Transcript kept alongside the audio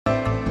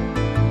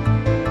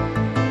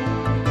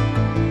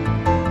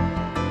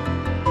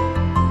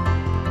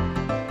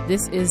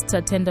This is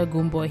Tatenda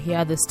Gumbo. Here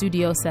are the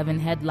Studio 7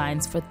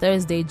 headlines for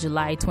Thursday,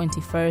 July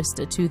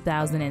 21st,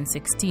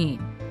 2016.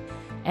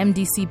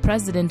 MDC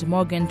President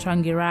Morgan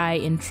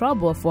Tsvangirai in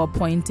trouble for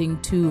appointing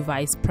 2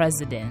 vice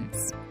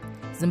presidents.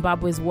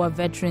 Zimbabwe's war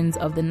veterans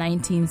of the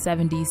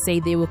 1970s say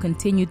they will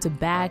continue to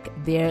back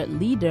their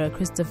leader,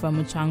 Christopher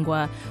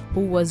Muchangwa, who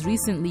was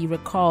recently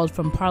recalled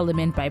from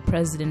parliament by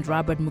President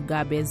Robert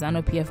Mugabe's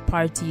ZANU-PF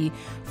party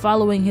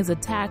following his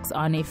attacks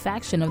on a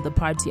faction of the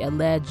party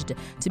alleged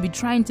to be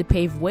trying to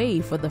pave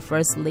way for the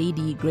First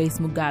Lady, Grace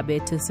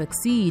Mugabe, to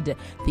succeed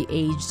the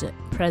aged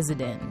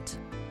president.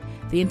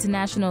 The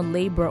International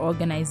Labour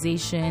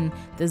Organization,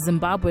 the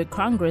Zimbabwe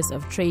Congress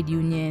of Trade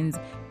Unions,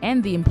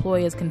 and the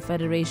Employers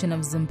Confederation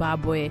of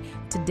Zimbabwe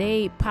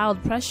today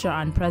piled pressure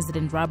on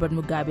President Robert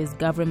Mugabe's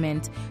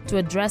government to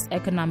address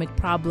economic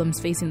problems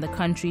facing the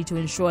country to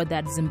ensure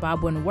that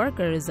Zimbabwean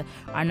workers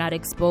are not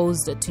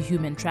exposed to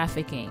human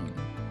trafficking.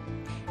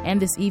 And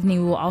this evening,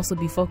 we will also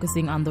be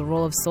focusing on the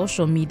role of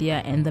social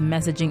media and the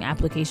messaging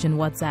application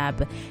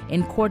WhatsApp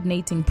in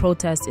coordinating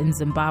protests in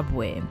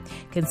Zimbabwe.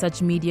 Can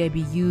such media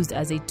be used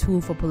as a tool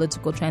for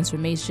political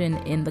transformation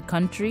in the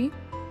country?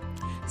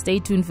 Stay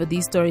tuned for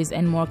these stories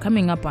and more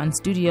coming up on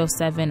Studio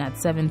 7 at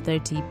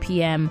 7:30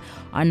 p.m.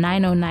 on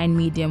 909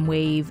 medium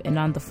wave and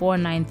on the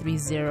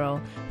 4930,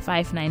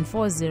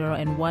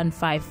 5940, and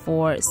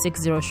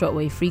 15460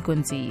 shortwave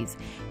frequencies.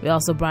 We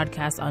also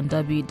broadcast on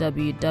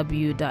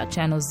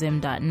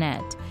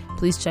www.channelzim.net.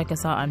 Please check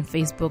us out on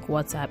Facebook,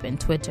 WhatsApp, and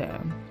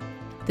Twitter.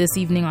 This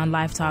evening on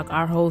Live Talk,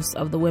 our hosts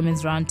of the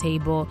Women's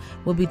Roundtable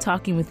will be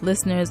talking with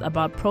listeners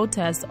about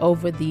protests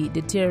over the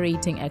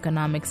deteriorating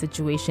economic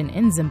situation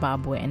in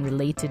Zimbabwe and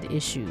related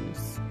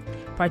issues.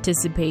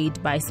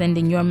 Participate by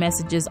sending your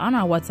messages on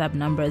our WhatsApp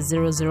number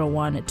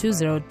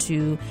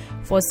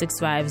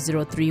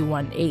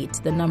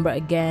 001-202-465-0318. The number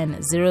again,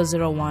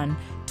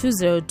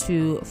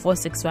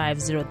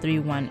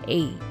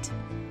 001-202-465-0318.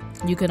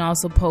 You can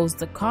also post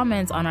the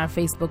comments on our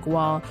Facebook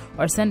wall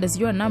or send us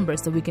your number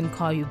so we can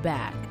call you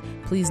back.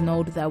 Please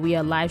note that we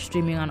are live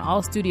streaming on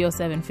all Studio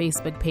 7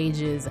 Facebook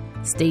pages.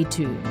 Stay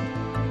tuned.